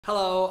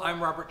Hello,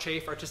 I'm Robert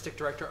Chafe, Artistic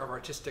Director of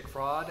Artistic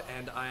Fraud,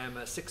 and I am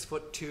a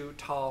 6'2"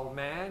 tall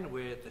man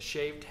with a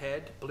shaved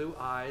head, blue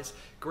eyes,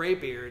 gray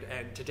beard,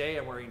 and today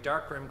I'm wearing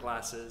dark rimmed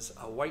glasses,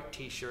 a white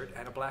t-shirt,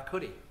 and a black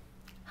hoodie.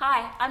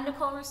 Hi, I'm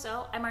Nicole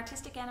Rousseau. I'm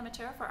Artistic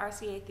Animateur for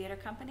RCA Theatre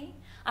Company.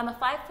 I'm a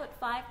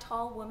 5'5"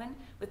 tall woman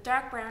with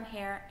dark brown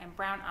hair and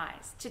brown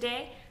eyes.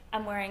 Today,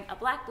 I'm wearing a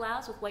black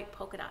blouse with white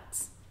polka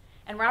dots.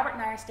 And Robert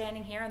and I are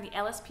standing here on the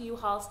LSPU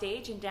Hall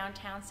stage in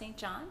downtown St.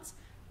 John's,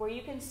 where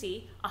you can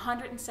see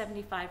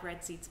 175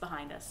 red seats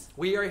behind us.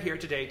 We are here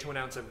today to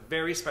announce a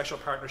very special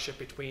partnership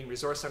between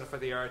Resource Center for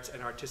the Arts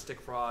and Artistic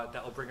Fraud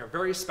that will bring a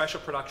very special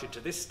production to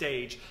this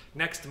stage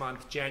next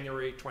month,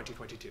 January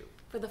 2022.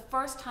 For the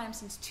first time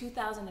since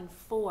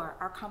 2004,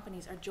 our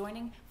companies are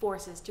joining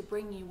forces to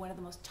bring you one of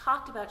the most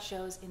talked about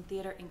shows in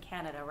theatre in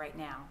Canada right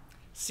now.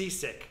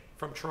 Seasick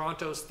from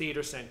Toronto's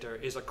Theatre Centre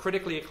is a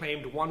critically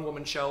acclaimed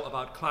one-woman show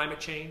about climate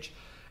change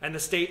and the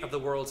state of the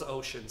world's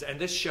oceans. And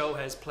this show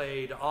has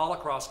played all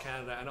across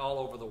Canada and all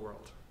over the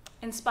world.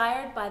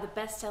 Inspired by the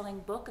best-selling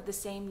book of the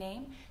same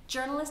name,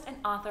 journalist and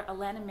author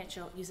Alana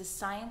Mitchell uses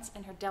science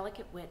and her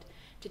delicate wit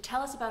to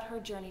tell us about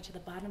her journey to the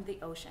bottom of the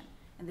ocean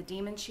and the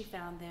demons she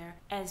found there,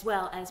 as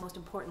well as, most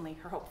importantly,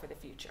 her hope for the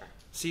future.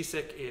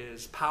 Seasick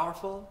is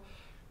powerful,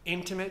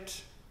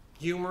 intimate,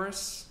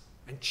 humorous,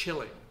 and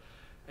chilling.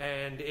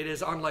 And it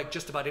is unlike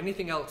just about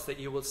anything else that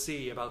you will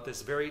see about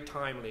this very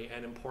timely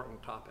and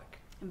important topic.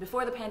 And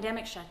before the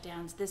pandemic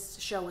shutdowns, this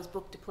show was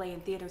booked to play in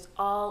theaters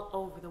all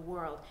over the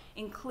world,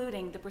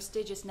 including the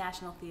prestigious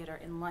National Theatre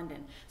in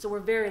London. So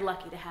we're very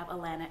lucky to have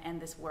Alana and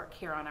this work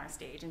here on our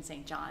stage in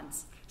St.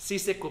 John's.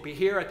 Seasick will be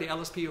here at the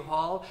LSPU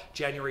Hall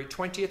January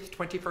 20th,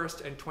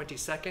 21st, and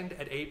 22nd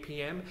at 8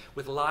 p.m.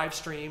 with live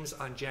streams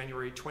on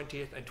January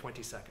 20th and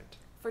 22nd.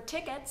 For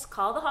tickets,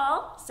 call the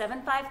hall,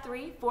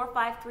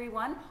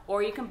 753-4531,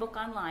 or you can book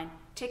online,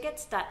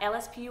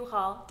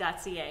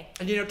 tickets.lspuhall.ca.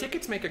 And you know,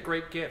 tickets make a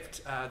great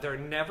gift. They're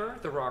never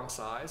the wrong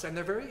size, and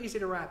they're very easy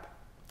to wrap.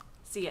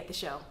 See you at the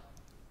show.